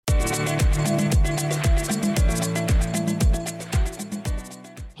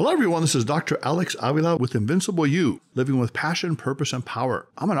Hello, everyone. This is Dr. Alex Avila with Invincible You, living with passion, purpose, and power.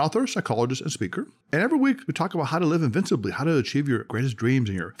 I'm an author, psychologist, and speaker. And every week we talk about how to live invincibly, how to achieve your greatest dreams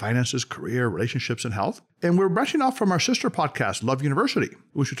in your finances, career, relationships, and health. And we're branching off from our sister podcast, Love University,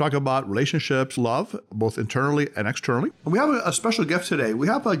 which we talk about relationships, love, both internally and externally. And we have a special gift today. We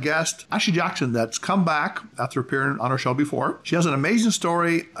have a guest, Ashley Jackson, that's come back after appearing on our show before. She has an amazing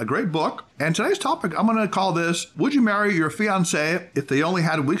story, a great book. And today's topic, I'm going to call this, Would You Marry Your Fiancé If They Only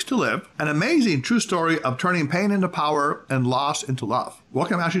Had Weeks to Live? An amazing true story of turning pain into power and loss into love.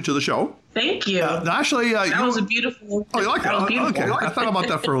 Welcome, Ashley, to the show. Thank you. Ashley, that was a beautiful. Oh, you like that? Okay, I thought about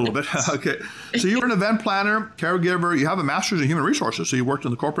that for a little bit. Okay, so you're an event planner, caregiver. You have a master's in human resources, so you worked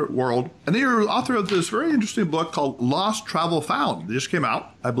in the corporate world, and then you're author of this very interesting book called Lost Travel Found. It just came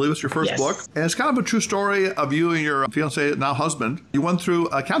out. I believe it's your first book, and it's kind of a true story of you and your fiancé, now husband. You went through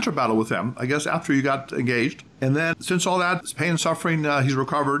a cancer battle with him, I guess, after you got engaged. And then since all that pain and suffering, he's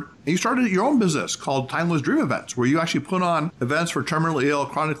recovered. And you started your own business called Timeless Dream Events, where you actually put on events for terminally ill,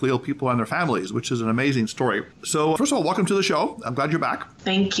 chronically ill people and their families, which is an amazing story. So first of all, welcome to the show. I'm glad you're back.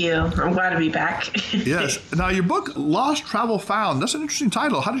 Thank you. I'm glad to be back. Yes. Now your book, Lost Travel Found, that's an interesting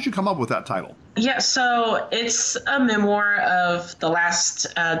title. How did you come up with that title? Yeah, so it's a memoir of the last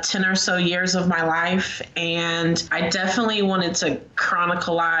 10 or so years of my life, and I definitely wanted to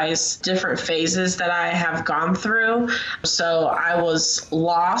chronicleize different phases that I have gone through. So I was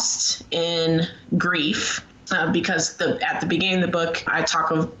lost in grief. Because at the beginning of the book, I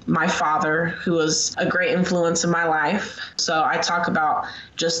talk of my father, who was a great influence in my life. So I talk about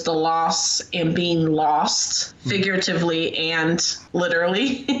just the loss and being lost, figuratively and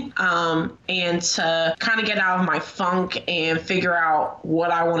literally, and to kind of get out of my funk and figure out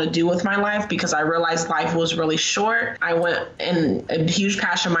what I want to do with my life, because I realized life was really short. And a huge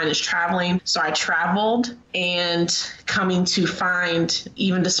passion of mine is traveling. So I traveled, and coming to find,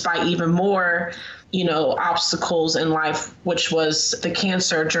 even despite even more obstacles in life, which was the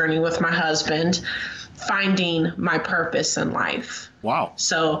cancer journey with my husband, finding my purpose in life. Wow.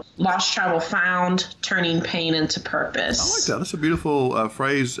 So Lost Travel Found, turning pain into purpose. I like that. That's a beautiful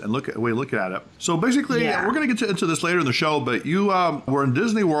phrase and way of looking at it. So basically, we're going to get into this later in the show, but you were in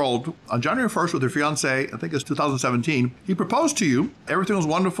Disney World on January 1st with your fiancé. I think it's 2017. He proposed to you. Everything was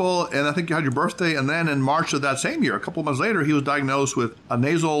wonderful. And I think you had your birthday. And then in March of that same year, a couple of months later, he was diagnosed with a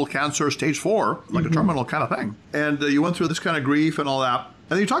nasal cancer, stage 4, like a terminal kind of thing. And you went through this kind of grief and all that.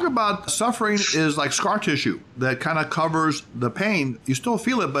 And you talk about suffering is like scar tissue that kind of covers the pain. You still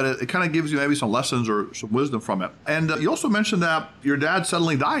feel it, but it kind of gives you maybe some lessons or some wisdom from it. And you also mentioned that your dad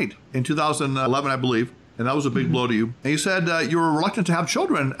suddenly died in 2011, I believe. And that was a big blow to you. And you said you were reluctant to have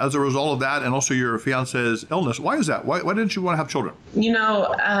children as a result of that, and also your fiance's illness. Why is that? Why didn't you want to have children?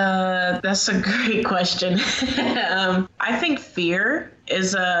 That's a great question. I think fear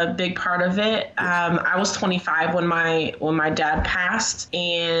is a big part of it. I was 25 when my dad passed,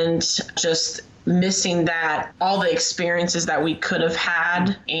 and just missing that, all the experiences that we could have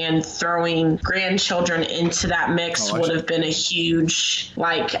had, and throwing grandchildren into that mix would have been a huge,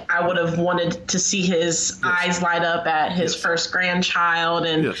 I would have wanted to see his eyes light up at his first grandchild.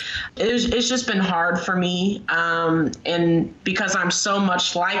 And it's just been hard for me. And because I'm so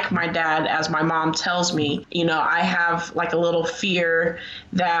much like my dad, as my mom tells me, I have a little fear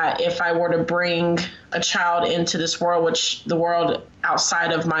that if I were to bring a child into this world, which the world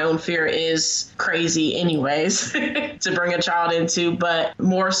outside of my own fear is crazy anyways to bring a child into, but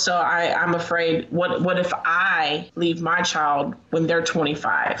more so I'm afraid, what if I leave my child when they're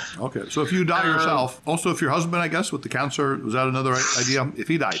 25? Okay, so if you die yourself, also if your husband, I guess, with the cancer, was that another idea, if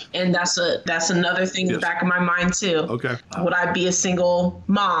he died? And that's another thing in the back of my mind too. Okay. Would I be a single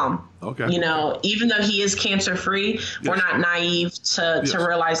mom? Okay. Even though he is cancer free, we're not naive to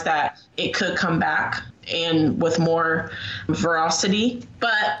realize that it could come back, and with more veracity,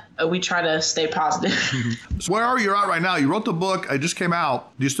 but we try to stay positive. So where are you at right now? You wrote the book, it just came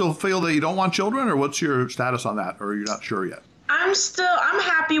out. Do you still feel that you don't want children, or what's your status on that, or you're not sure yet? I'm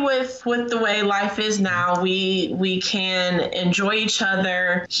happy with the way life is now. We can enjoy each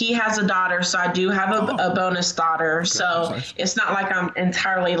other. He has a daughter, so I do have a bonus daughter. Okay, so nice. It's not like I'm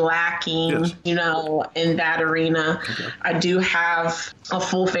entirely lacking, in that arena. Okay. I do have a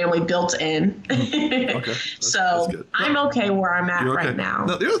full family built in. Okay. So that's I'm okay where I'm at right now.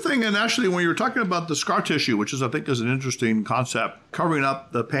 Now, the other thing, and actually, when you were talking about the scar tissue, which I think is an interesting concept, covering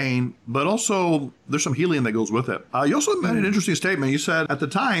up the pain, but also there's some healing that goes with it. You also made an interesting statement. You said at the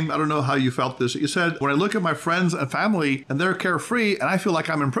time, I don't know how you felt this, you said, when I look at my friends and family and they're carefree and I feel like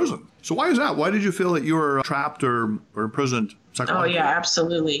I'm in prison. So why is that? Why did you feel that you were trapped or imprisoned psychologically? Oh, yeah,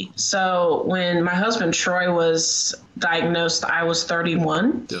 absolutely. So when my husband Troy was diagnosed, I was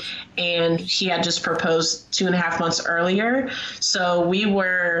 31, Yes. and he had just proposed 2.5 months earlier. So we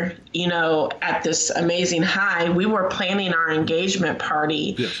were, at this amazing high. We were planning our engagement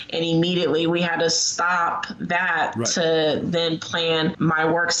party, Yes. and immediately we had to stop that Right. to then plan my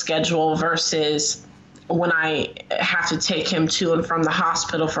work schedule versus when I have to take him to and from the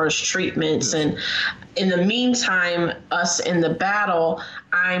hospital for his treatments. Yes. And in the meantime, us in the battle,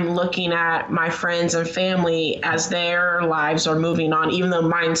 I'm looking at my friends and family as their lives are moving on. Even though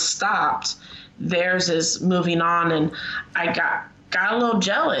mine stopped, theirs is moving on. And I got a little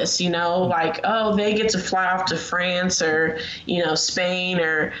jealous, like, oh, they get to fly off to France or, Spain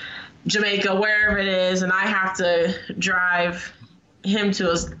or Jamaica, wherever it is, and I have to drive him to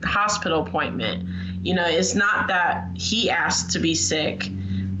his hospital appointment. It's not that he asked to be sick.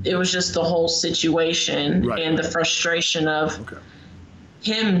 It was just the whole situation, Right. and the frustration of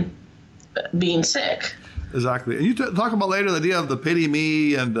him being sick. Exactly. And you talk about later the idea of the pity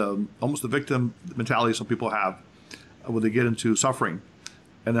me and almost the victim mentality some people have when they get into suffering,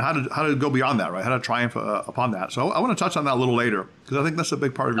 and how to go beyond that, right? How to triumph upon that. So I want to touch on that a little later, because I think that's a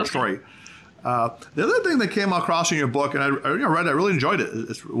big part of your story. The other thing that came across in your book, and I read it, I really enjoyed it.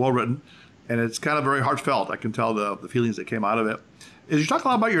 It's well written, and it's kind of very heartfelt. I can tell the feelings that came out of it. Is you talk a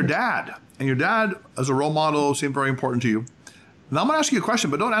lot about your dad, and your dad as a role model seemed very important to you. Now I'm going to ask you a question,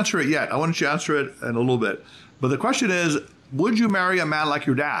 but don't answer it yet. I want you to answer it in a little bit. But the question is, would you marry a man like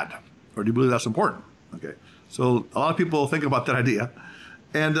your dad, or do you believe that's important? Okay. So a lot of people think about that idea.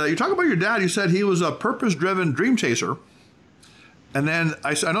 And you talk about your dad. You said he was a purpose-driven dream chaser. And then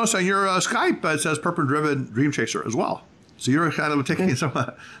I noticed on your Skype, it says purpose-driven dream chaser as well. So you're kind of taking some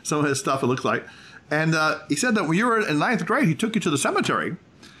of his stuff, it looks like. And he said that when you were in 9th grade, he took you to the cemetery.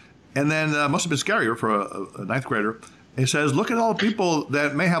 And then must have been scarier for a 9th grader. And he says, look at all the people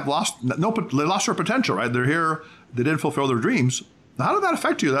that may have lost their potential, right? They're here, they didn't fulfill their dreams. Now, how did that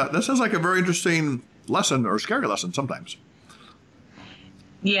affect you? That sounds like a very interesting lesson, or scary lesson sometimes.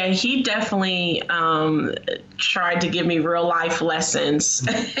 Yeah, he definitely tried to give me real life lessons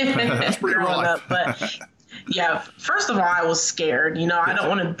That's pretty real growing life. up. But yeah, first of all, I was scared. I don't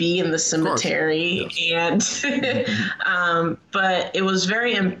want to be in the cemetery. Yes. And but it was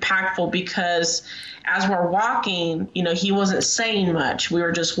very impactful because as we're walking, he wasn't saying much. We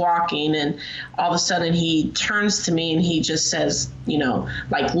were just walking, and all of a sudden he turns to me and he just says,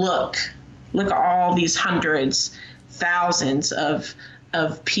 like, look at all these hundreds, thousands of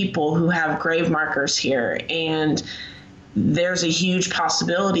people who have grave markers here, and there's a huge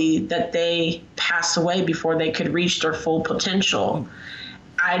possibility that they pass away before they could reach their full potential.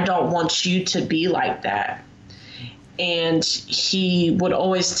 I don't want you to be like that. And he would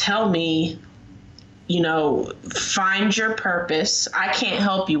always tell me, find your purpose. I can't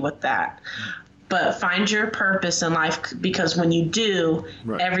help you with that, but find your purpose in life, because when you do,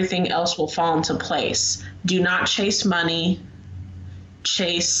 Right. everything else will fall into place. Do not chase money.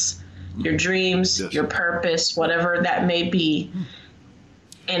 Chase your dreams, Yes. your purpose, whatever that may be,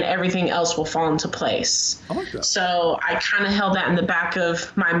 and everything else will fall into place. I like that. So I kind of held that in the back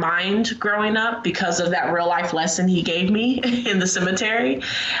of my mind growing up because of that real life lesson he gave me in the cemetery.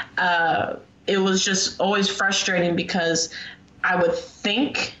 It was just always frustrating because I would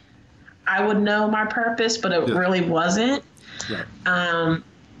think I would know my purpose, but it Yeah. really wasn't. Right.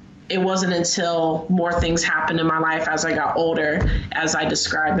 It wasn't until more things happened in my life as I got older, as I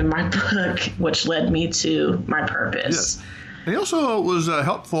described in my book, which led me to my purpose. Yes. And he also was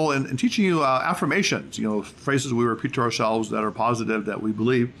helpful in teaching you affirmations, phrases we repeat to ourselves that are positive, that we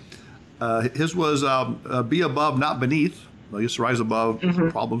believe. His was be above, not beneath. Well, used to rise above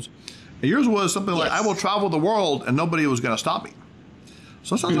problems. And yours was something like, Yes. I will travel the world and nobody was going to stop me.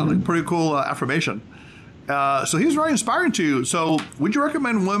 So that sounds like a pretty cool affirmation. So he's very inspiring to you. So would you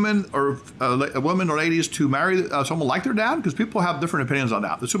recommend women or ladies to marry someone like their dad? Because people have different opinions on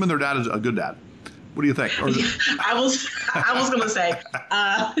that, assuming their dad is a good dad. What do you think? I was going to say,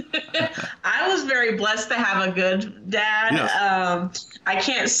 I was very blessed to have a good dad. Yes. I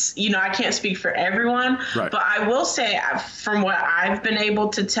can't speak for everyone, Right. but I will say from what I've been able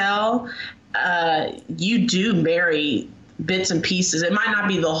to tell, you do marry bits and pieces. It might not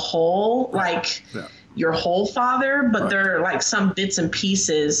be the whole, like your whole father, but there are like some bits and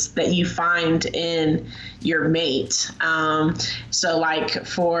pieces that you find in your mate. So like,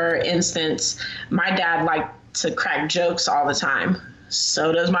 for instance, my dad liked to crack jokes all the time.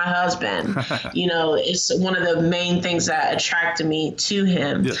 So does my husband. It's one of the main things that attracted me to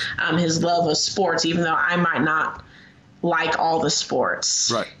him. Yes. His love of sports, even though I might not like all the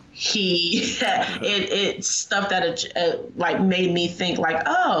sports. Right. it's stuff that like made me think like,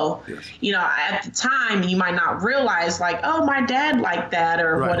 oh, you know, at the time you might not realize like, oh, my dad liked that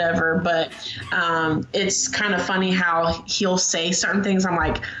or whatever, but it's kind of funny how he'll say certain things. I'm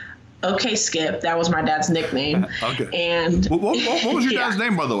like, okay, Skip, that was my dad's nickname. Okay. And what was your dad's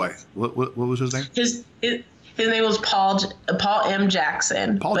name, by the way? What was his name? His name was Paul M.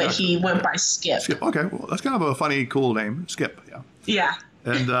 Jackson, but he went by Skip. Skip. Okay, well, that's kind of a funny, cool name, Skip. Yeah. Yeah.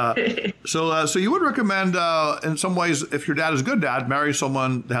 And so you would recommend, in some ways, if your dad is a good dad, marry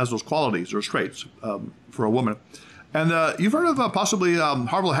someone that has those qualities or traits for a woman. And you've heard of possibly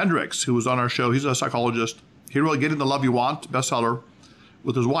Harville Hendrix, who was on our show. He's a psychologist. He wrote Getting the Love You Want, bestseller,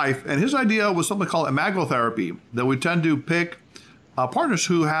 with his wife. And his idea was something called imagotherapy, that we tend to pick partners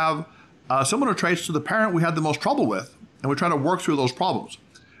who have similar traits to the parent we had the most trouble with, and we try to work through those problems.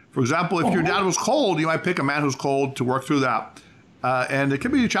 For example, if your dad was cold, you might pick a man who's cold to work through that. And it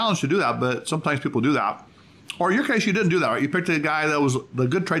can be a challenge to do that, but sometimes people do that. Or in your case, you didn't do that, right? You picked a guy that was the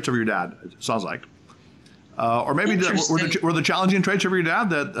good traits of your dad, it sounds like. Or maybe were the challenging traits of your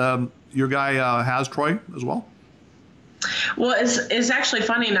dad that your guy has, Troy, as well? Well, it's actually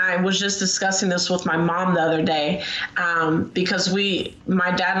funny, and I was just discussing this with my mom the other day, because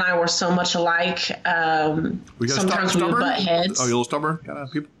my dad and I were so much alike. Sometimes we would butt heads. Oh, you're a little stubborn kind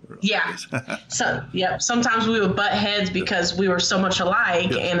of people? Yeah. Sometimes we would butt heads because we were so much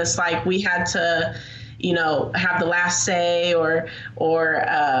alike, and it's like we had to, you know, have the last say, or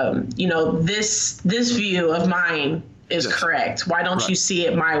you know, this view of mine is correct. Why don't you see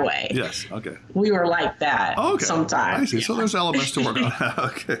it my way? Yes. Okay. We were like that sometimes. I see. So there's elements to work on.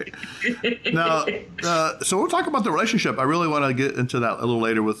 Okay. Now, so we'll talk about the relationship. I really want to get into that a little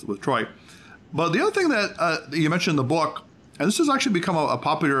later with Troy. But the other thing that you mentioned in the book, and this has actually become a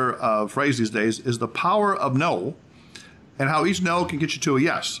popular phrase these days, is the power of no, and how each no can get you to a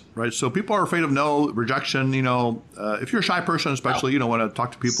yes, right? So people are afraid of no, rejection. You know, if you're a shy person, especially, you don't want to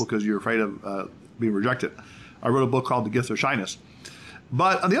talk to people because you're afraid of being rejected. I wrote a book called The Gift of Shyness.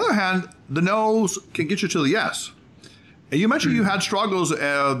 But on the other hand, the no's can get you to the yes. And you mentioned you had struggles.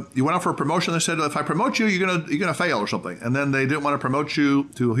 You went out for a promotion. They said, if I promote you, you're gonna fail or something. And then they didn't want to promote you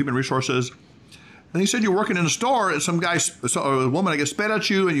to human resources. And you said you're working in a store, and a woman, I guess, spit at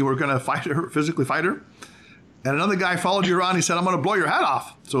you, and you were going to physically fight her. And another guy followed you around. He said, I'm going to blow your head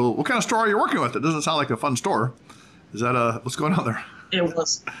off. So what kind of store are you working with? It doesn't sound like a fun store. Is that what's going on there? It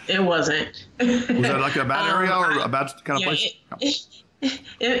wasn't. Was that like a bad area or a bad kind of place?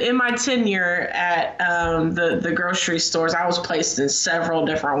 In my tenure at the grocery stores, I was placed in several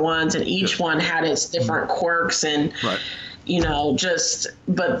different ones, and each one had its different quirks and, you know,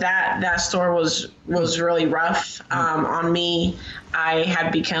 but that store was really rough on me. I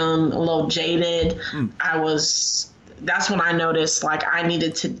had become a little jaded. That's when I noticed like I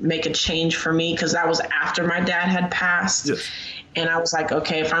needed to make a change for me, because that was after my dad had passed. Yes. And I was like,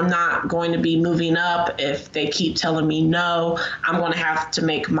 okay, if I'm not going to be moving up, if they keep telling me no, I'm going to have to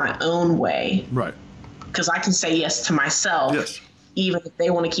make my own way. Right. Because I can say yes to myself. Yes. Even if they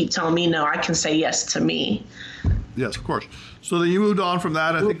want to keep telling me no, I can say yes to me. Yes, of course. So then you moved on from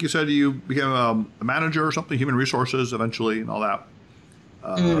that. I think you said you became a manager or something, human resources eventually, and all that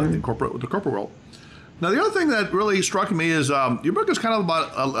in the corporate world. Now, the other thing that really struck me is your book is kind of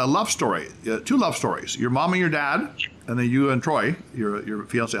about a love story, two love stories, your mom and your dad, and then you and Troy, your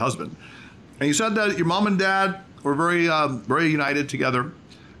fiancé husband. And you said that your mom and dad were very united together.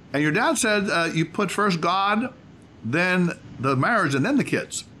 And your dad said you put first God, then the marriage, and then the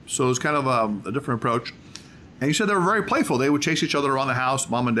kids. So it's kind of a different approach. And you said they were very playful. They would chase each other around the house,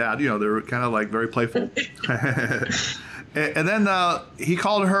 mom and dad. You know, they were kind of like very playful. And then he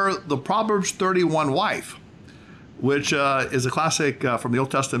called her the Proverbs 31 wife, which is a classic from the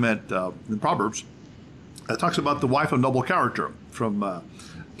Old Testament in Proverbs. It talks about the wife of noble character from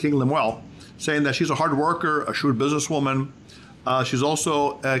King Lemuel, saying that she's a hard worker, a shrewd businesswoman. She's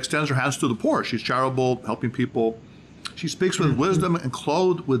also extends her hands to the poor. She's charitable, helping people. She speaks with wisdom and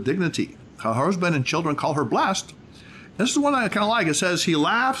clothed with dignity. Her husband and children call her blessed. And this is one I kind of like. It says he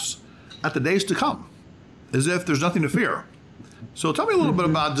laughs at the days to come, as if there's nothing to fear. So tell me a little bit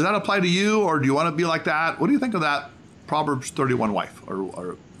about, does that apply to you, or do you want to be like that? What do you think of that Proverbs 31 wife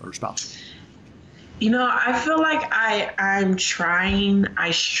or spouse? You know, I feel like I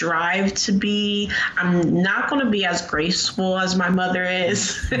strive to be. I'm not going to be as graceful as my mother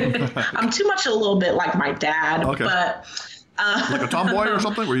is. I'm too much a little bit like my dad. Okay. But like a tomboy or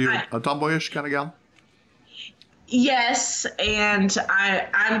something? Were you a tomboyish kind of gal? Yes, and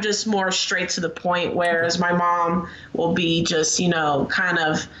I'm just more straight to the point, whereas my mom will be just, kind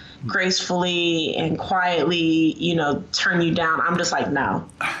of gracefully and quietly, turn you down. I'm just like, no,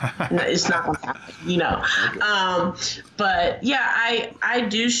 it's not going to happen. Okay. But yeah, I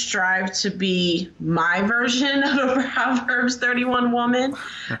do strive to be my version of a Proverbs 31 woman.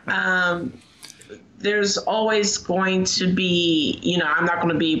 There's always going to be, I'm not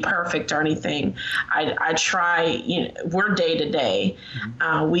going to be perfect or anything. I try, we're day to day,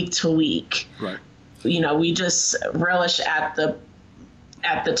 week to week. Right. We just relish at the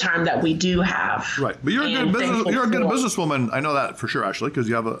time that we do have. Right. But you're a good businesswoman. I know that for sure, actually, because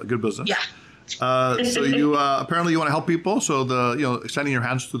you have a good business. Yeah. So you apparently you want to help people. So extending your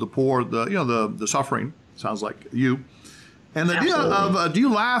hands to the poor, the suffering sounds like you. And the idea of do you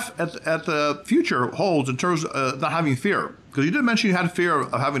laugh at the future holds in terms of not having fear? Because you did mention you had fear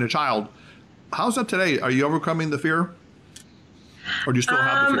of having a child. How's that today? Are you overcoming the fear? Or do you still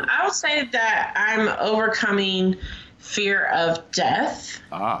have the fear? I would say that I'm overcoming fear of death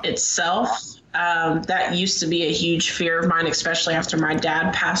itself. That used to be a huge fear of mine, especially after my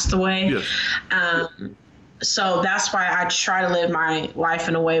dad passed away. Yes. So that's why I try to live my life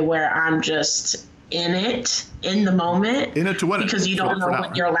in a way where I'm just in the moment. In it to win it. Because you don't know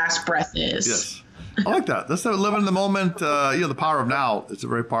when your last breath is. Yes. I like that. That's living in the moment. The power of now. It's a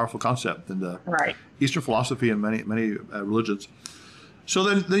very powerful concept in the Eastern philosophy and many religions. So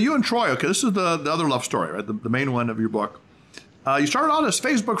then you and Troy, okay, this is the other love story, right? The main one of your book. You started out as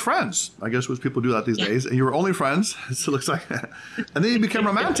Facebook friends, I guess, which people do that these days, and you were only friends. It looks like, and then you became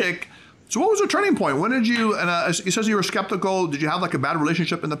romantic. So what was the turning point? When did you? And he says you were skeptical. Did you have like a bad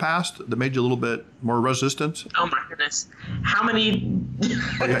relationship in the past that made you a little bit more resistant? Oh my goodness! How many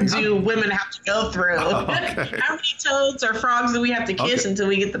do women have to go through? Okay. How many toads or frogs do we have to kiss until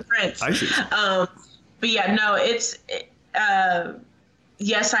we get the prince? I see. But yeah, no, it's.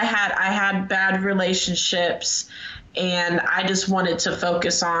 Yes, I had bad relationships, and I just wanted to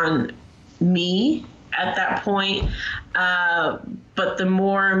focus on me at that point. But the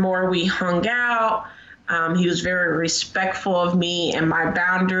more and more we hung out, he was very respectful of me and my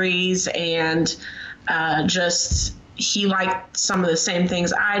boundaries, and he liked some of the same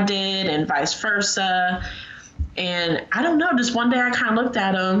things I did and vice versa. And I don't know, just one day I kind of looked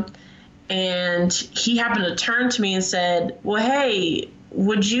at him, and he happened to turn to me and said, well, hey,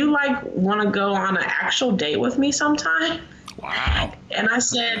 would you want to go on an actual date with me sometime? Wow. And I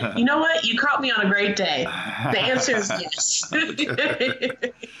said, you know what? You caught me on a great day. The answer is yes. That's pretty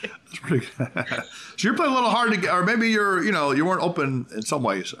good. So you're playing a little hard to get, or maybe you weren't open in some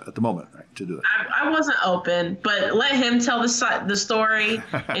ways at the moment, right, to do that. I wasn't open, but let him tell the story,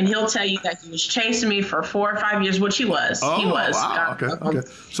 and he'll tell you that he was chasing me for 4 or 5 years, which he was. Oh, he was. Wow. Okay.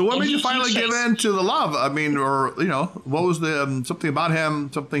 So what made you finally give in to the love? I mean, or, what was the something about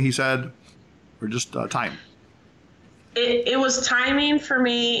him, something he said, or just time? It was timing for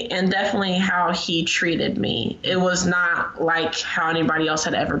me, and definitely how he treated me. It was not like how anybody else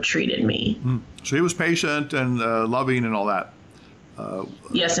had ever treated me. So he was patient and loving and all that.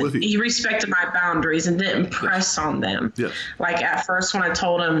 Yes, he respected my boundaries and didn't press on them. Yes. Like at first when I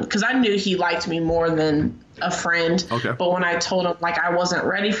told him, because I knew he liked me more than a friend. Okay. But when I told him I wasn't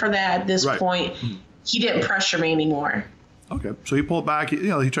ready for that at this point, he didn't pressure me anymore. Okay, so he pulled back. He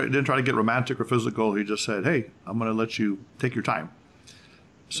didn't try to get romantic or physical. He just said, "Hey, I'm going to let you take your time."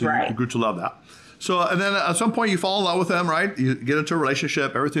 So you grew to love that. So, and then at some point you fall in love with him, right? You get into a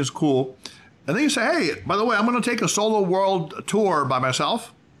relationship, everything's cool, and then you say, "Hey, by the way, I'm going to take a solo world tour by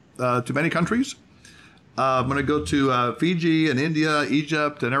myself to many countries. I'm going to go to Fiji and India,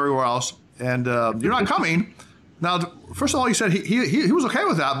 Egypt, and everywhere else. And you're not coming." Now, first of all, you said he was okay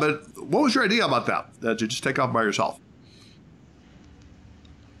with that, but what was your idea about that? That you just take off by yourself?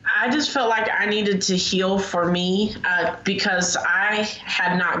 I just felt like I needed to heal for me because I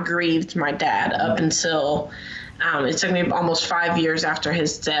had not grieved my dad up until it took me almost 5 years after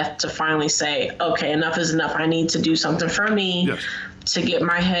his death to finally say, okay, enough is enough. I need to do something for me to get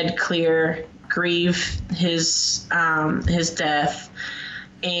my head clear, grieve his death.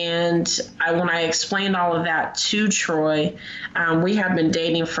 And when I explained all of that to Troy, we had been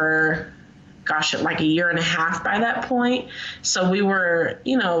dating for like a year and a half by that point. So we were,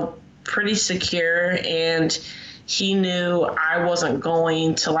 pretty secure, and he knew I wasn't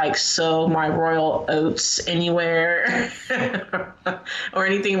going to sow my royal oats anywhere or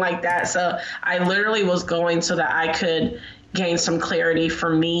anything like that. So I literally was going so that I could gain some clarity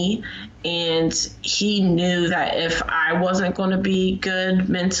for me. And he knew that if I wasn't going to be good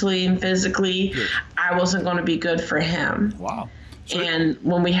mentally and physically, I wasn't going to be good for him. Wow. And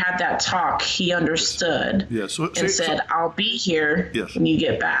when we had that talk, he understood and said, I'll be here when you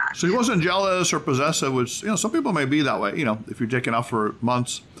get back. So he wasn't jealous or possessive, which, some people may be that way, if you're taken out for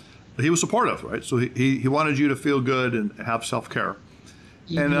months. But he was supportive, right? So he wanted you to feel good and have self-care.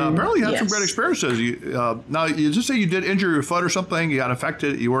 And apparently you had some great experiences. Now, you just say you did injure your foot or something, you got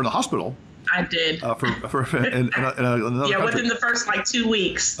infected, you were in the hospital. I did. In another country. Within the first 2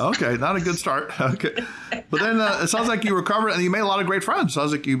 weeks. Okay, not a good start. Okay. But then it sounds like you recovered and you made a lot of great friends.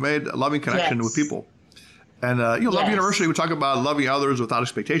 Sounds like you made a loving connection with people. And Love University, we talk about loving others without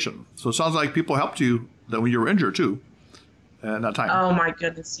expectation. So it sounds like people helped you when you were injured too. And that time. Oh my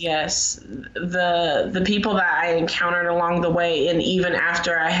goodness, yes. The people that I encountered along the way, and even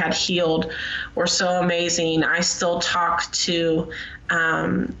after I had healed, were so amazing. I still talk to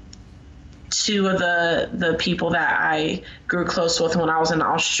two of the people that I grew close with when I was in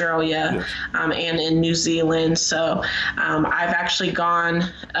Australia and in New Zealand. So I've actually gone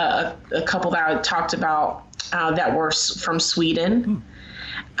a couple that I talked about that were from Sweden.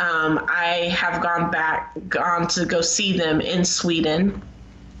 I have gone to go see them in Sweden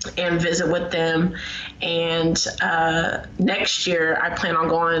and visit with them. And next year I plan on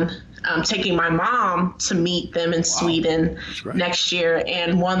going, taking my mom to meet them in Sweden next year.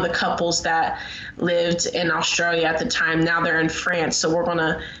 And one of the couples that lived in Australia at the time, now they're in France. So we're going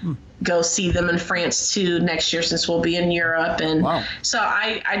to go see them in France too next year, since we'll be in Europe. And so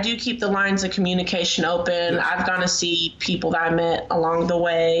I do keep the lines of communication open. I've gone to see people that I met along the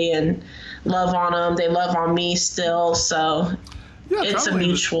way and love on them. They love on me still. So it's a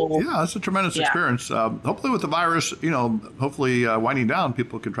mutual. Yeah, it's a tremendous experience. Hopefully with the virus, hopefully winding down,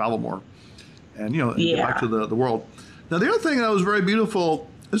 people can travel more and, get back to the world. Now, the other thing that was very beautiful,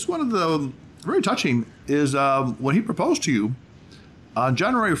 is one of the very touching, is when he proposed to you on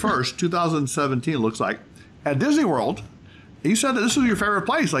January 1st, 2017, it looks like, at Disney World. You said that this was your favorite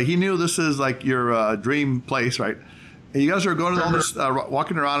place. Like, he knew this is like your dream place, right? And you guys are going to all this,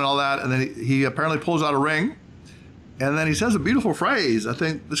 walking around and all that. And then he apparently pulls out a ring. And then he says a beautiful phrase. I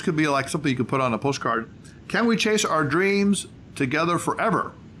think this could be like something you could put on a postcard. Can we chase our dreams together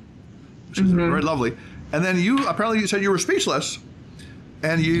forever? Which is very lovely. And then you said you were speechless.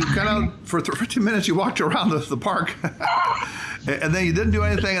 And you kind of, for 15 minutes, you walked around the park. And then you didn't do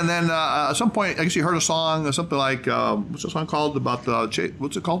anything. And then at some point, I guess you heard a song or something like, what's the song called about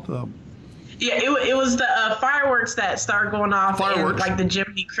what's it called? It was the fireworks that started going off. Fireworks. And like the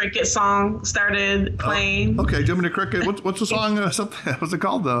Jiminy Cricket song started playing. Okay, Jiminy Cricket. What's the song? What's it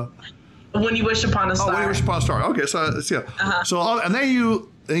called? When You Wish Upon a Star. Oh, When You Wish Upon a Star. Okay, so yeah. So and then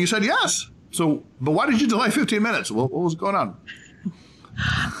you said yes. So, but why did you delay 15 minutes? What was going on?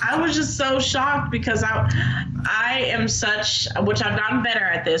 I was just so shocked because I am such, which I've gotten better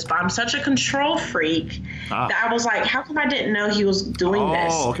at this, but I'm such a control freak that I was like, how come I didn't know he was doing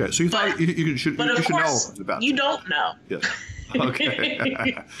this? Oh, okay. So you thought you should know about it. You don't know. Yes.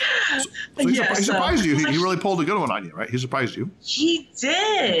 Okay. so he surprised you. He really pulled a good one on you, right? He surprised you. He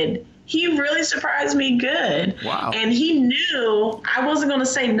did. He really surprised me good. Wow. And he knew I wasn't going to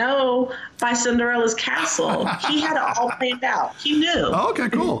say no by Cinderella's Castle. He had it all planned out. He knew. Oh, okay,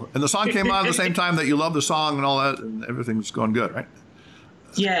 cool. And the song came out at the same time that you loved the song and all that, and everything's going good, right?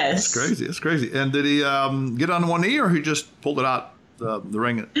 Yes. It's crazy. It's crazy. And did he get on one knee, or he just pulled it out, the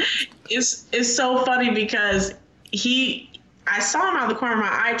ring? It's so funny because I saw him out of the corner of my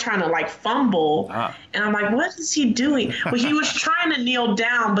eye trying to like fumble, and I'm like, what is he doing? Well, he was trying to kneel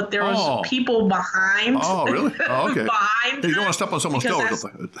down, but there was people behind. Oh, really? Oh, okay. Behind. You don't want to step on someone's toes.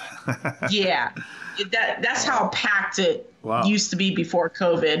 Yeah. That's how packed it used to be before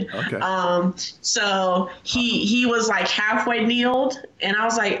COVID. Okay. So he was like halfway kneeled, and I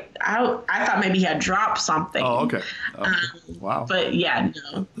was like, I thought maybe he had dropped something. Oh, okay. Wow. But yeah,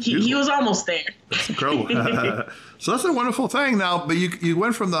 no, he was almost there. That's incredible. So that's a wonderful thing. Now, but you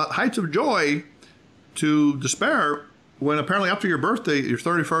went from the heights of joy to despair when apparently after your birthday, your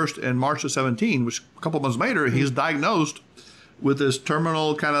 31st in March of 17, which a couple months later, he's diagnosed with this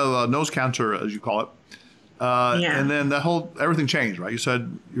terminal kind of nose cancer, as you call it. And then everything changed, right? You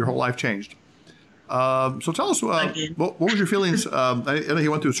said your whole life changed. So tell us, what was your feelings? I know he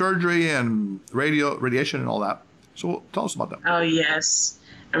went through surgery and radiation and all that. So tell us about that. Oh, yes.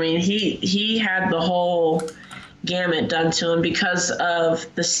 I mean, he had the whole gamut done to him because of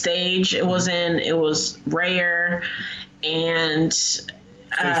the stage it was in. It was rare, and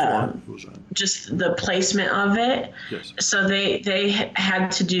just the placement of it. Yes. So they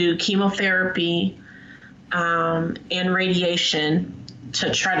had to do chemotherapy and radiation,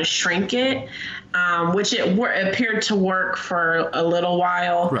 to try to shrink it, which it appeared to work for a little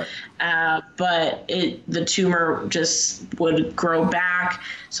while. Right. But the tumor just would grow back.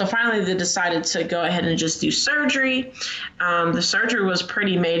 So finally they decided to go ahead and just do surgery. The surgery was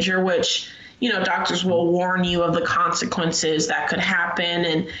pretty major, which, doctors will warn you of the consequences that could happen.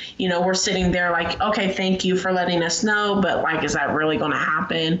 And, we're sitting there like, okay, thank you for letting us know. But like, is that really going to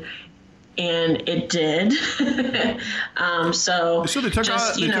happen? And it did. So they took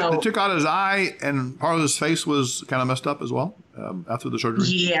they took out his eye, and part of his face was kind of messed up as well after the surgery.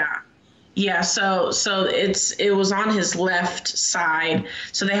 Yeah. So it was on his left side.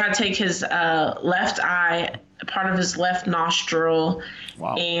 So they had to take his left eye, part of his left nostril,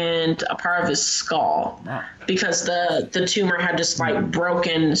 wow, and a part of his skull, wow, because the tumor had just like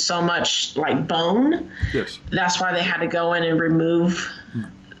broken so much like bone. Yes. That's why they had to go in and remove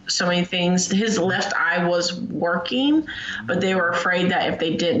so many things. His left eye was working, but they were afraid that if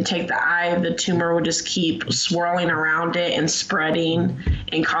they didn't take the eye, the tumor would just keep swirling around it and spreading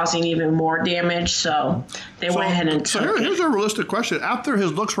and causing even more damage. So they went ahead and took it. Here's a realistic question. After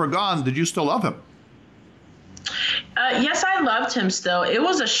his looks were gone, did you still love him? Yes, I loved him still. It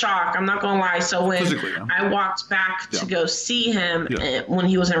was a shock. I'm not going to lie. So when I walked back to go see him when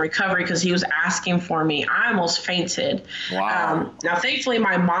he was in recovery, because he was asking for me, I almost fainted. Wow. Now, thankfully,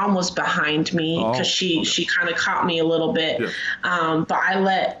 my mom was behind me because she kind of caught me a little bit. Yeah. But I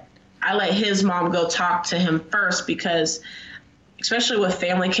let his mom go talk to him first, because especially with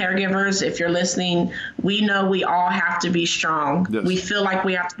family caregivers, if you're listening, we know we all have to be strong. Yes. We feel like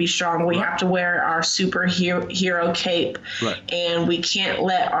we have to be strong. We have to wear our superhero cape, and we can't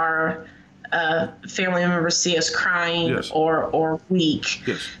let our family members see us crying or weak.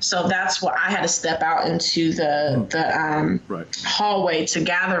 Yes. So that's what I had to step out into the hallway to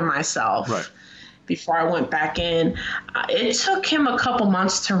gather myself. Right. Before I went back in. It took him a couple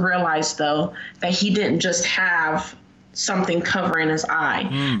months to realize, though, that he didn't just have something covering his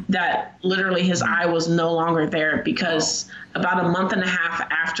eye, that literally his eye was no longer there, because about a month and a half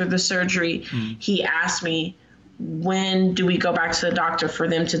after the surgery, he asked me, when do we go back to the doctor for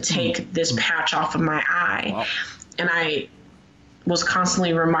them to take this patch off of my eye? Wow. And I was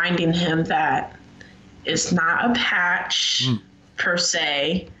constantly reminding him that it's not a patch per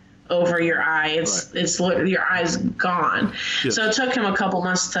se over your eye. It's literally, your eye's gone. Yes. So it took him a couple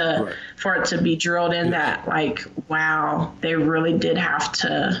months for it to be drilled in that, like, wow, they really did have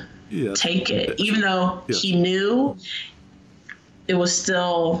to take it. Even though he knew, it was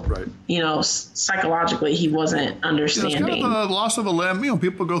still, psychologically he wasn't understanding. It's kind of the loss of a limb.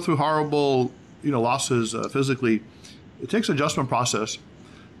 People go through horrible, losses physically. It takes an adjustment process.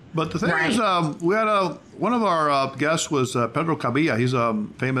 But the thing is, we had one of our guests was Pedro Cavilla. He's a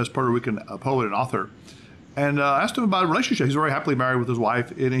famous Puerto Rican poet and author. And I asked him about a relationship. He's very happily married with his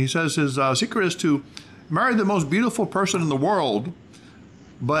wife. And he says his secret is to marry the most beautiful person in the world,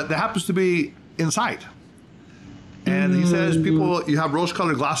 but that happens to be in sight. And he says, you have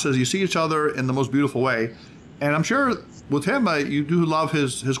rose-colored glasses. You see each other in the most beautiful way. And I'm sure with him, you do love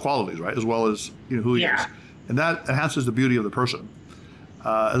his qualities, right, as well as who he is. And that enhances the beauty of the person.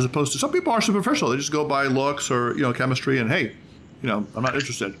 As opposed to some people are superficial. They just go by looks or, chemistry and, hey, I'm not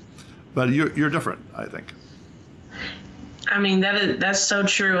interested. But you're different, I think. I mean, that's so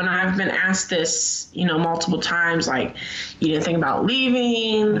true. And I've been asked this, multiple times, like, you didn't think about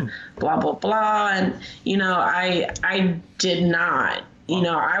leaving, blah, blah, blah. And, I did not.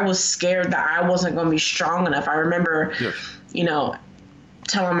 Wow. I was scared that I wasn't going to be strong enough. I remember,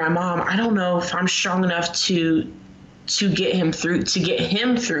 telling my mom, I don't know if I'm strong enough to get him through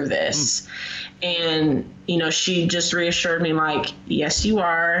this. And she just reassured me, like, yes, you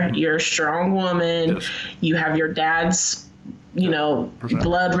are. You're a strong woman. Yes. You have your dad's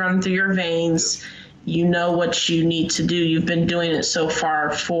blood run through your veins. Yes. You know what you need to do. You've been doing it so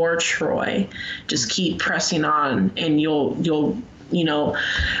far for Troy. Just keep pressing on, and you'll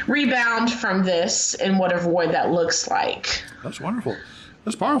rebound from this in whatever way that looks like. That's wonderful.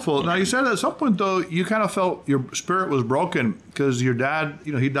 That's powerful. Now, you said at some point, though, you kind of felt your spirit was broken because your dad,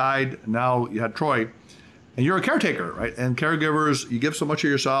 he died, and now you had Troy. And you're a caretaker, right? And caregivers, you give so much of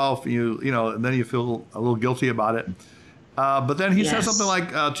yourself, and then you feel a little guilty about it. But then he said something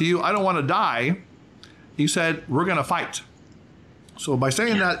like to you, I don't want to die. He said, we're going to fight. So by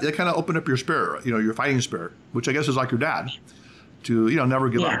saying that, it kind of opened up your spirit, your fighting spirit, which I guess is like your dad, to, never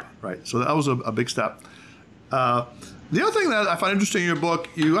give up, right? So that was a big step. The other thing that I find interesting in your book,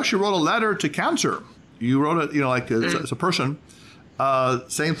 you actually wrote a letter to cancer. You wrote it, like as a person,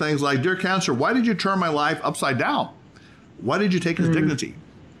 saying things like, Dear Cancer, why did you turn my life upside down? Why did you take his dignity?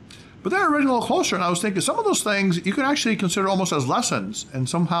 But then I read a little closer, and I was thinking some of those things you could actually consider almost as lessons, and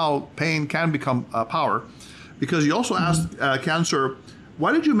somehow pain can become power. Because you also asked Cancer,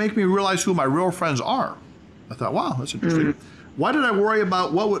 why did you make me realize who my real friends are? I thought, wow, that's interesting. Why did I worry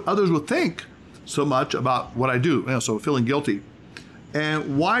about what others would think so much about what I do? So feeling guilty.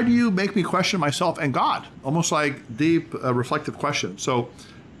 And why do you make me question myself and God? Almost like deep, reflective questions. So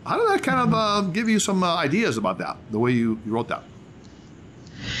how did that kind of give you some ideas about that, the way you wrote that?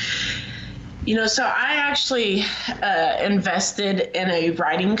 So I actually invested in a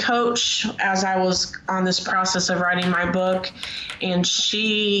writing coach as I was on this process of writing my book. And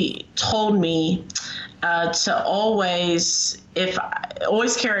she told me to always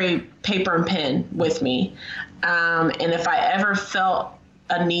carry paper and pen with me. And if I ever felt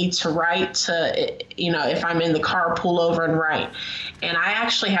a need to write, if I'm in the car, pull over and write. And I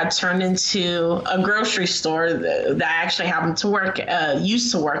actually had turned into a grocery store that I actually happened to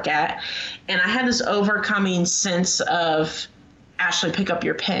used to work at. And I had this overcoming sense of, Ashley, pick up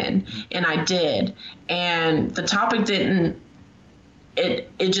your pen. And I did. And the topic it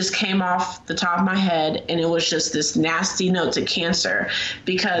just came off the top of my head. And it was just this nasty note to cancer,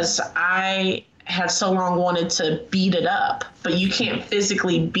 because I had so long wanted to beat it up, but you can't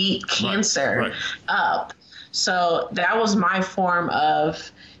physically beat cancer up. So that was my form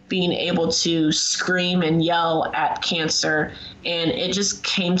of being able to scream and yell at cancer, and it just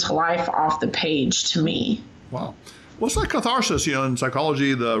came to life off the page to me. Wow. Well, it's like catharsis, in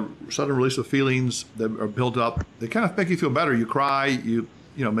psychology, the sudden release of feelings that are built up. They kind of make you feel better. You cry, you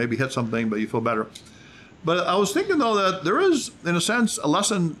maybe hit something, but you feel better. But I was thinking, though, that there is, in a sense, a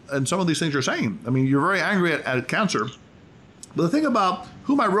lesson in some of these things you're saying. I mean, you're very angry at cancer. But the thing about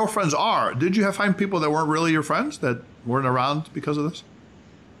who my real friends are, did you find people that weren't really your friends, that weren't around because of this?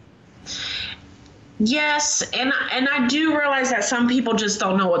 Yes, and I do realize that some people just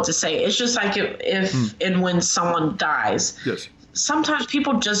don't know what to say. It's just like if and when someone dies. Yes. Sometimes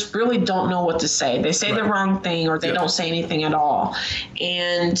people just really don't know what to say. They say the wrong thing, or they don't say anything at all.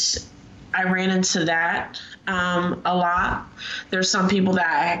 And I ran into that a lot. There's some people that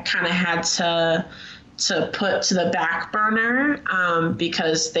I kind of had to put to the back burner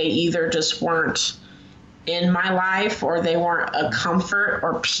because they either just weren't in my life, or they weren't a comfort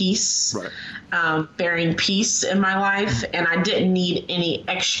or peace, bearing peace in my life. And I didn't need any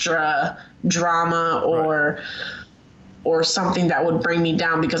extra drama or something that would bring me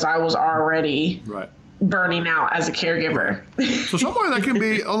down, because I was already burning out as a caregiver. So somewhere that can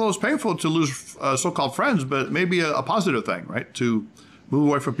be almost painful to lose so-called friends, but maybe a positive thing, right? To move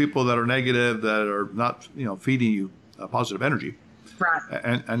away from people that are negative, that are not, feeding you positive energy. Right.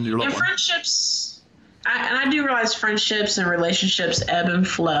 And your loved one. Friendships. I do realize friendships and relationships ebb and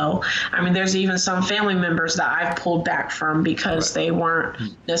flow. I mean, there's even some family members that I've pulled back from because they weren't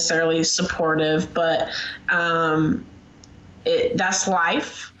necessarily supportive, but that's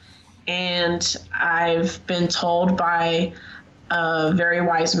life. And I've been told by a very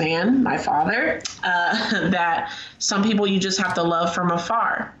wise man, my father, that some people you just have to love from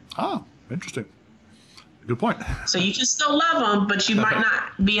afar. Oh, interesting. Good point. So you can still love them, but you might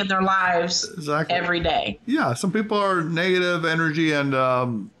not be in their lives every day. Yeah, some people are negative energy, and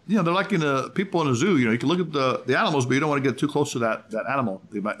they're like people in a zoo. You can look at the animals, but you don't want to get too close to that animal.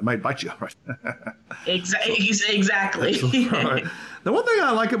 It might bite you, right? Exactly. Right. Now, one thing I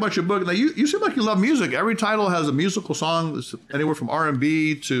like about your book, now you seem like you love music. Every title has a musical song, that's anywhere from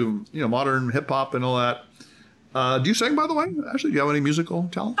R&B to modern hip hop and all that. Do you sing, by the way? Actually, do you have any musical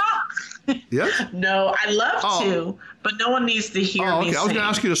talent? Yes? No, I love to, but no one needs to hear me sing. I was going to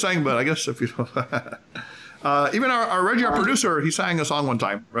ask you to sing, but I guess if you don't. Even our Reggie, our producer, he sang a song one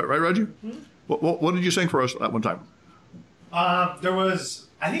time. Right, Reggie? Mm-hmm. What did you sing for us that one time? I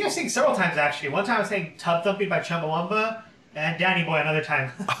think I sang several times, actually. One time I sang Tub Thumping by Chumbawamba, and Danny Boy another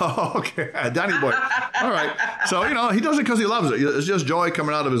time. Oh, okay. Danny Boy. All right. So, he does it because he loves it. It's just joy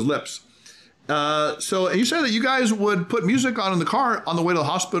coming out of his lips. So you said that you guys would put music on in the car on the way to the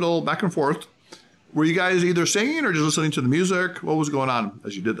hospital, back and forth. Were you guys either singing or just listening to the music? What was going on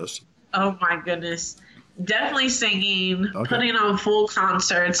as you did this? Oh, my goodness. Definitely singing, putting on full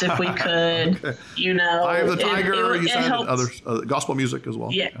concerts if we could. Okay. Eye of the Tiger, you said, other gospel music as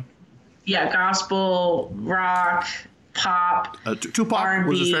well. Yeah, gospel, rock, pop, Tupac R&B,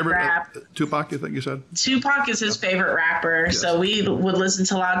 was his favorite. rap. Tupac, you think you said? Tupac is his favorite rapper, so we would listen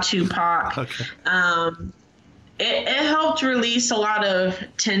to a lot of Tupac. Okay. It helped release a lot of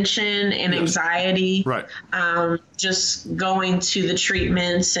tension and anxiety. Right. Just going to the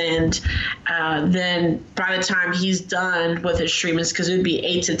treatments, and then by the time he's done with his treatments, because it would be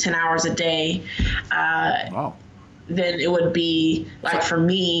 8 to 10 hours a day. Wow. then it would be like, for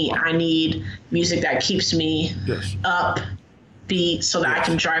me, I need music that keeps me Yes. up beat so that I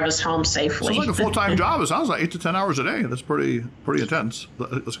can drive us home safely. So it's like a full-time job. It sounds like 8 to 10 hours a day. That's pretty intense.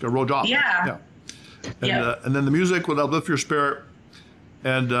 It's like a real job. Yeah. And then the music will uplift your spirit.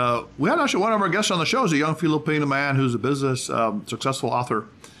 And we had actually one of our guests on the show is a young Filipino man who's a business successful author.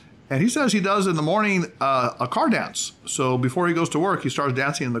 And he says he does in the morning a car dance. So before he goes to work, he starts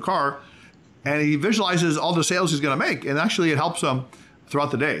dancing in the car and he visualizes all the sales he's going to make. And actually it helps him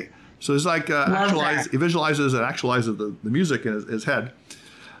throughout the day. So it's like he visualizes and actualizes the music in his head.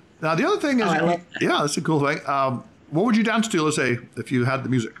 Now, the other thing is, that's a cool thing. What would you dance to, let's say, if you had the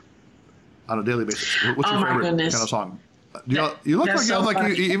music on a daily basis? What's your favorite kind of song? You look like you have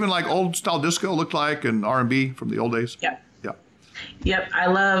like even like old style disco looked like and R&B from the old days. Yep. I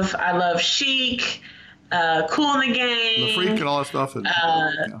love Chic, Kool and the Gang, The Freak, and all that stuff. And,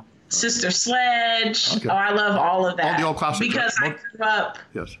 Sister Sledge. Okay. Oh, I love all of that. All the old classics. Because I grew up.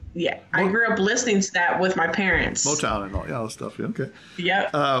 Yes. Yeah, I grew up listening to that with my parents. Motown and all that stuff. Yeah, okay.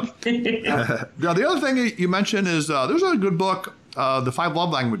 Yep. Now, the other thing you mentioned is there's a good book, The 5 Love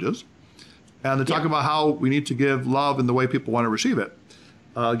Languages, and they talk about how we need to give love in the way people want to receive it.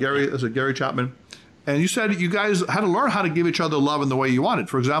 Gary Chapman. And you said you guys had to learn how to give each other love in the way you wanted.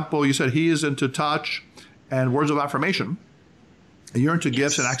 For example, you said he is into touch and words of affirmation, and you're into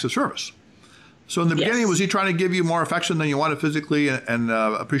gifts and acts of service. So in the beginning, was he trying to give you more affection than you wanted physically and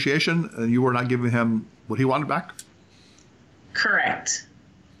appreciation, and you were not giving him what he wanted back? Correct.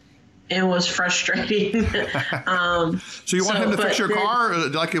 It was frustrating. So you want him to fix your car,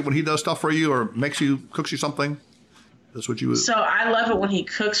 like when he does stuff for you or cooks you something? That's what you would. So I love it when he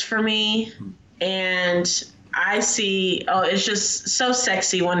cooks for me. And I see, it's just so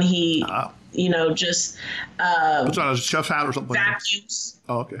sexy when he, just puts on a chef's hat or something. Vacuums.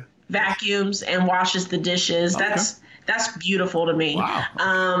 Oh, okay. Vacuums and washes the dishes. That's beautiful to me.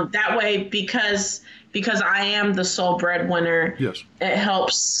 Wow. That way, because I am the sole breadwinner, it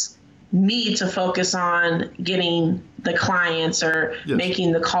helps me to focus on getting the clients or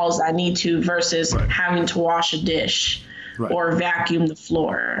making the calls I need to versus having to wash a dish. Or vacuum the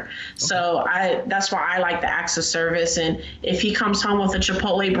floor. So that's why I like the acts of service. And if he comes home with a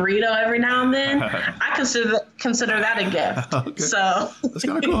Chipotle burrito every now and then, I consider that a gift. Okay. So that's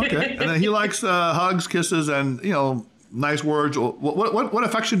kind of cool. Okay. And then he likes hugs, kisses, and nice words. What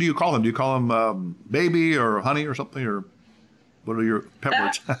affection do you call him? Do you call him baby or honey or something, or what are your pet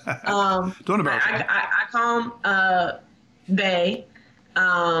words? Don't embarrass him. I call him Bay.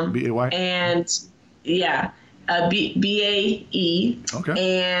 B-A-Y. And BAE.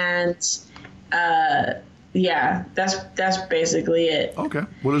 Okay. And that's basically it. Okay.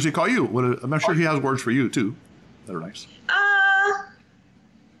 What does he call you? I'm sure he has words for you too that are nice.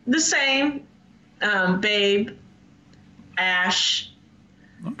 The same. Babe, Ash.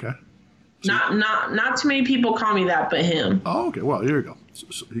 Okay. So not too many people call me that, but him. Oh, okay. Well, here you go.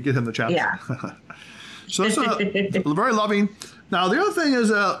 So you get him the chance. Yeah. So it's very loving. Now, the other thing is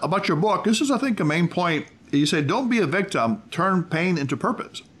about your book. This is, I think, a main point. You say, don't be a victim, turn pain into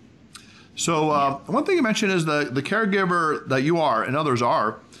purpose. So one thing you mentioned is the caregiver that you are and others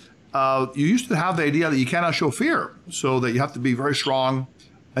are, you used to have the idea that you cannot show fear, so that you have to be very strong,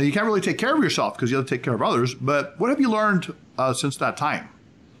 and you can't really take care of yourself because you have to take care of others. But what have you learned since that time?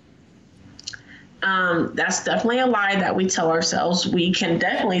 That's definitely a lie that we tell ourselves. We can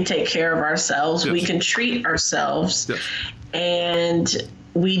definitely take care of ourselves. Yes. We can treat ourselves. Yes. And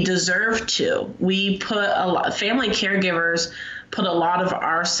we deserve to. We put family caregivers put a lot of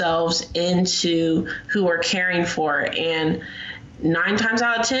ourselves into who we're caring for. And 9 times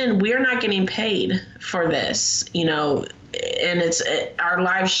out of 10, we are not getting paid for this, and our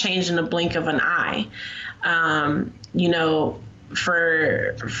lives change in the blink of an eye.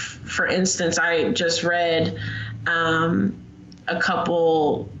 For instance, I just read a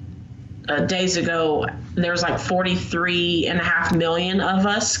couple days ago, there's like 43.5 million of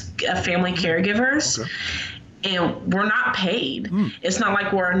us family caregivers, and we're not paid. It's not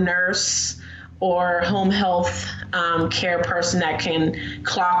like we're a nurse or home health care person that can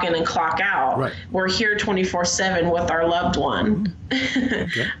clock in and clock out. Right. We're here 24/7 with our loved one.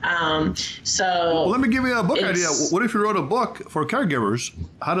 Well, let me give you a book idea. What if you wrote a book for caregivers,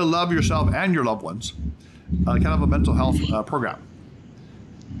 how to love yourself and your loved ones, kind of a mental health program?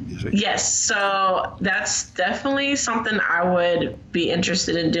 Yes, so that's definitely something I would be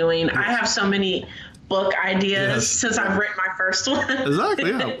interested in doing. Yes. I have so many book ideas since I've written my first one.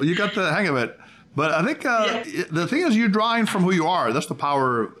 Exactly, yeah. Well, you got the hang of it. But I think the thing is you're drawing from who you are. That's the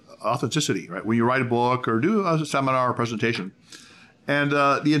power of authenticity, right? When you write a book or do a seminar or presentation, And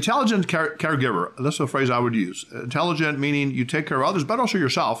the intelligent caregiver, that's a phrase I would use. Intelligent meaning you take care of others, but also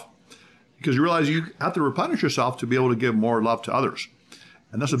yourself, because you realize you have to replenish yourself to be able to give more love to others.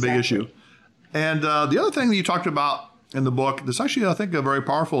 And that's a big issue. And the other thing that you talked about in the book, that's actually, I think, a very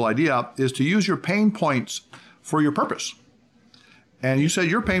powerful idea, is to use your pain points for your purpose. And you said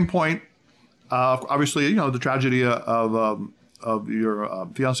your pain point, obviously, the tragedy of your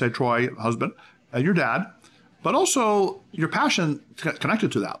fiance, Troy, husband, and your dad, but also your passion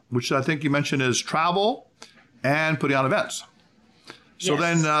connected to that, which I think you mentioned is travel and putting on events. So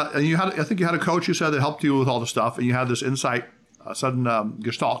then, and I think you had a coach, you said, that helped you with all the stuff, and you had this insight, sudden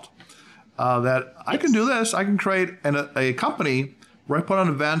gestalt, that I can do this. I can create a company where I put on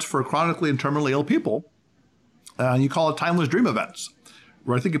events for chronically and terminally ill people, and you call it Timeless Dream Events,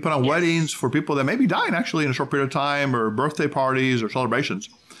 where I think you put on weddings for people that may be dying actually in a short period of time, or birthday parties or celebrations.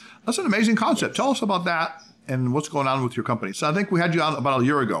 That's an amazing concept. Tell us about that and what's going on with your company. So I think we had you on about a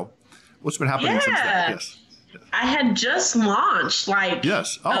year ago. What's been happening since then? Yes. I had just launched a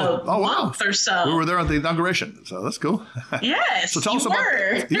month or so. We were there at the inauguration, so that's cool. Yes, so tell us about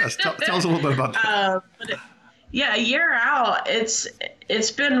tell us a little bit about that. A year out,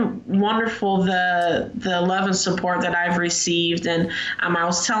 it's been wonderful, the love and support that I've received. And I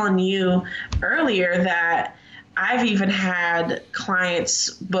was telling you earlier that I've even had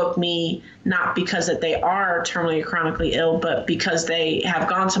clients book me not because that they are terminally or chronically ill, but because they have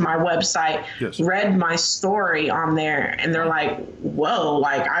gone to my website, read my story on there, and they're like, whoa,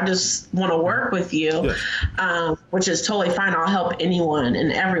 I just want to work with you, which is totally fine. I'll help anyone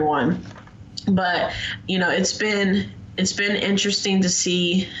and everyone. But, it's been interesting to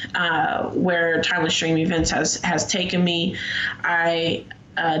see where Timeless Dream Events has taken me. I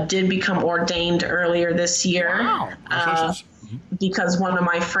did become ordained earlier this year. Wow. Because one of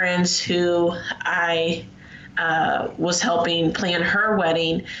my friends who I was helping plan her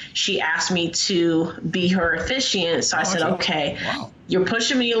wedding, she asked me to be her officiant. So I said, okay, you're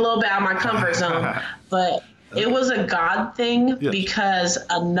pushing me a little bit out of my comfort zone. But it was a God thing because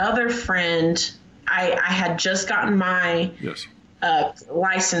another friend, I had just gotten my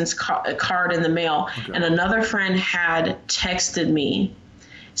license card in the mail, and another friend had texted me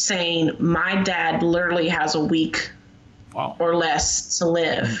saying, my dad literally has a week or less to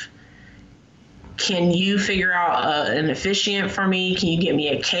live. Can you figure out an officiant for me? Can you get me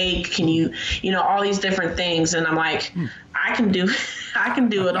a cake? Can you, all these different things? And I'm like, I can do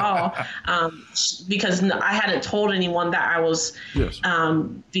it all. Because I hadn't told anyone that I was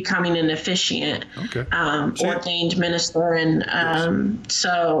becoming an officiant, ordained minister. And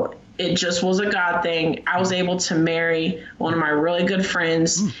so it just was a God thing. I was able to marry one of my really good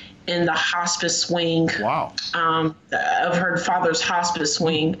friends in the hospice wing of her father's hospice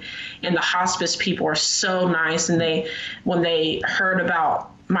wing. And the hospice people are so nice. And when they heard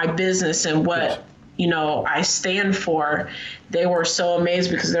about my business and what I stand for, they were so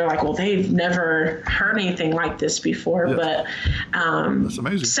amazed because they're like, well, they've never heard anything like this before. But that's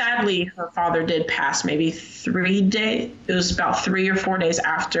amazing. Sadly, her father did pass maybe 3 days. It was about 3 or 4 days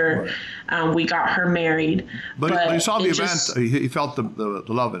after we got her married. But you saw the event. He felt the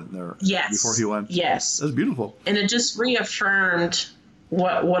love in there before he went. Yes. That's beautiful. And it just reaffirmed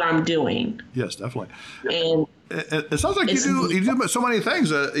what I'm doing. Yes, definitely. And it sounds like you do so many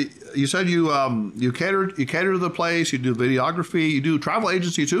things. You said you cater to the place. You do videography. You do travel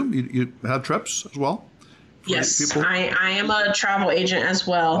agency too. You have trips as well. Yes, I am a travel agent as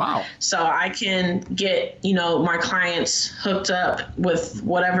well. Wow. So I can get my clients hooked up with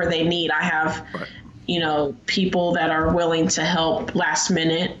whatever they need. I have people that are willing to help last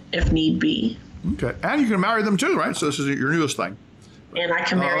minute if need be. Okay, and you can marry them too, right? So this is your newest thing. And I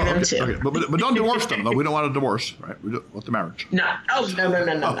can marry them too. Okay. But don't divorce them, though. We don't want a divorce, right? We don't want the marriage. No. Oh, no.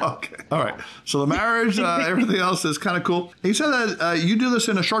 Okay. All right. So the marriage, everything else is kind of cool. And you said that you do this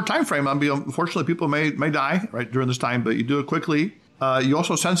in a short time frame. Unfortunately, people may die right during this time, but you do it quickly. You're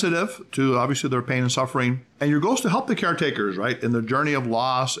also sensitive to, obviously, their pain and suffering. And your goal is to help the caretakers, right, in the journey of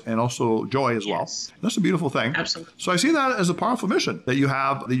loss and also joy as well. That's a beautiful thing. Absolutely. So I see that as a powerful mission that you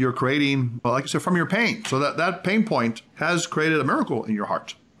have, that you're creating, like I said, from your pain. So that pain point has created a miracle in your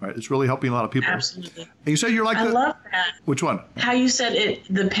heart, right? It's really helping a lot of people. Absolutely. And you said you're like I love that. Which one? How you said it,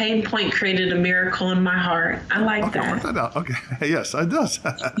 the pain point created a miracle in my heart. I like that. Write that down. Okay. Yes, it does.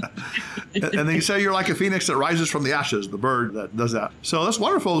 And then you say you're like a phoenix that rises from the ashes, the bird that does that. So that's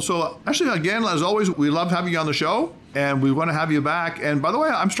wonderful. So actually, again, as always, we love having you on the show. and we want to have you back. And by the way,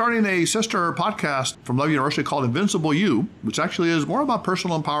 I'm starting a sister podcast from Love University called Invincible You, which actually is more about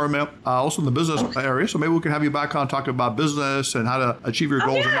personal empowerment, also in the business area. So maybe we can have you back on talking about business and how to achieve your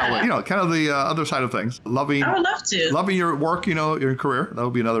goals in that way. You know, kind of the other side of things. I would love to. Loving your work, you know, your career. That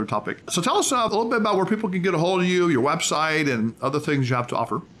would be another topic. So tell us a little bit about where people can get a hold of you, your website, and other things you have to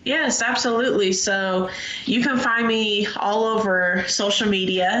offer. Yes, absolutely. So you can find me all over social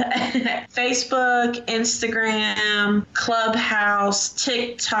media, Facebook, Instagram, Clubhouse,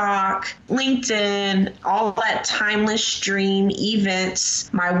 TikTok, LinkedIn, all at Timeless Dream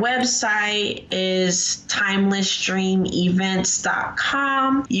Events. My website is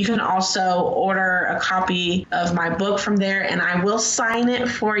timelessdreamevents.com. You can also order a copy of my book from there, and I will sign it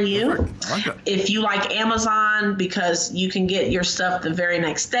for you. Perfect. I like that. If you like Amazon, because you can get your stuff the very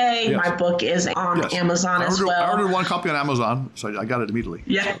next day. Yes. My book is on Amazon as well. I ordered one copy on Amazon, so I got it immediately.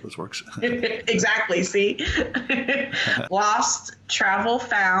 Yeah. So this works. Exactly. See? Lost, Travel,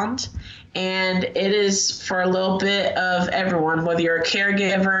 Found. And it is for a little bit of everyone, whether you're a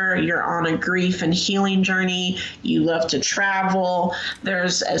caregiver, you're on a grief and healing journey, you love to travel,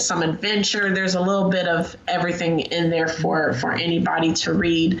 there's some adventure, there's a little bit of everything in there for anybody to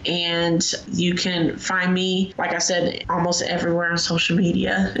read. And you can find me, like I said, almost everywhere on social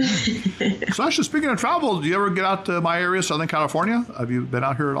media. So actually, speaking of travel, do you ever get out to my area, Southern California? Have you been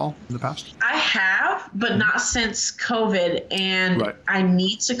out here at all in the past? I have, but not since COVID, and I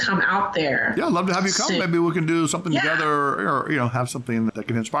need to come out there. Yeah, I'd love to have you come. soon. Maybe we can do something together, or you know, have something that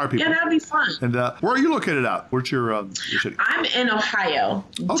can inspire people. Yeah, that'd be fun. And where are you located at? Where's your city? I'm in Ohio,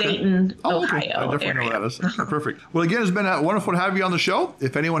 Dayton, Ohio. I definitely know that is. Perfect. Well, again, it's been wonderful to have you on the show.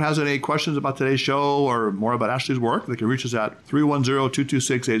 If anyone has any questions about today's show or more about Ashley's work, they can reach us at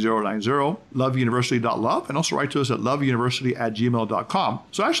 310-226-8090, loveuniversity.love, and also write to us at loveuniversity@gmail.com.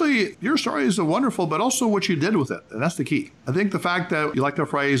 So actually, your story is wonderful, but also what you did with it, and that's the key. I think the fact that you like the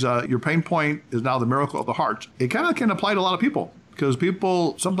phrase, your pain point is now the miracle of the heart, it kind of can apply to a lot of people. Because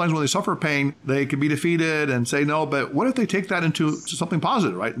people, sometimes when they suffer pain, they can be defeated and say no, but what if they take that into something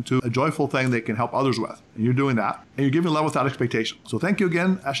positive, right? Into a joyful thing they can help others with. And you're doing that. And you're giving love without expectation. So thank you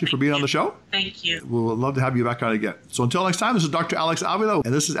again, Ashley, for being on the show. Thank you. We'll love to have you back on again. So until next time, this is Dr. Alex Avila,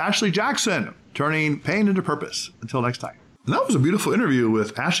 and this is Ashley Jackson, turning pain into purpose. Until next time. And that was a beautiful interview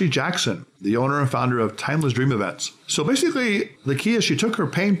with Ashley Jackson, the owner and founder of Timeless Dream Events. So basically, the key is she took her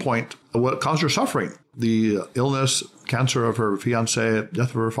pain point, what caused her suffering, the illness, cancer of her fiance, death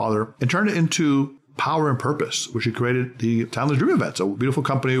of her father, and turned it into power and purpose, where she created the Timeless Dream Events, a beautiful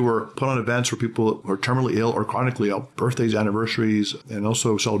company where put on events for people who are terminally ill or chronically ill, birthdays, anniversaries, and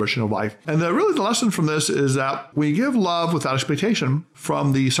also celebration of life. And really the lesson from this is that when you give love without expectation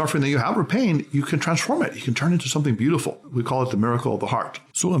from the suffering that you have or pain, you can transform it. You can turn it into something beautiful. We call it the miracle of the heart.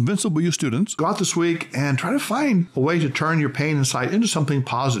 So Invincible You students, go out this week and try to find a way to turn your pain inside into something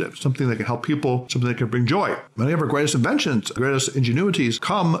positive, something that can help people, something that can bring joy. Many of our greatest inventions, greatest ingenuities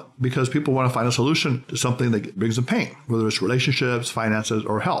come because people want to find a solution to something that brings them pain, whether it's relationships, finances,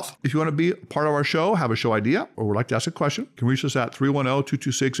 or health. If you want to be part of our show, have a show idea, or would like to ask a question, you can reach us at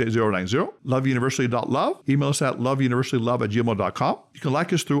 310-226-8090, loveuniversity.love. Email us at loveuniversitylove@gmail.com. You can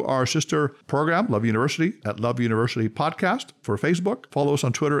like us through our sister program, Love University, at Love University Podcast for Facebook. Follow us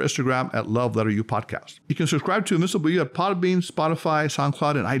on Twitter, Instagram at Love Letter U Podcast. You can subscribe to Invincible You at Podbean, Spotify,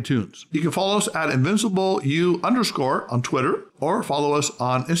 SoundCloud, and iTunes. You can follow us at InvincibleU_ on Twitter, or follow us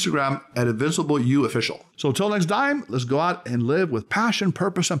on Instagram at InvincibleUOfficial. So until next time, let's go out and live with passion,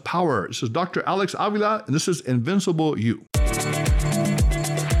 purpose, and power. This is Dr. Alex Avila, and this is Invincible You.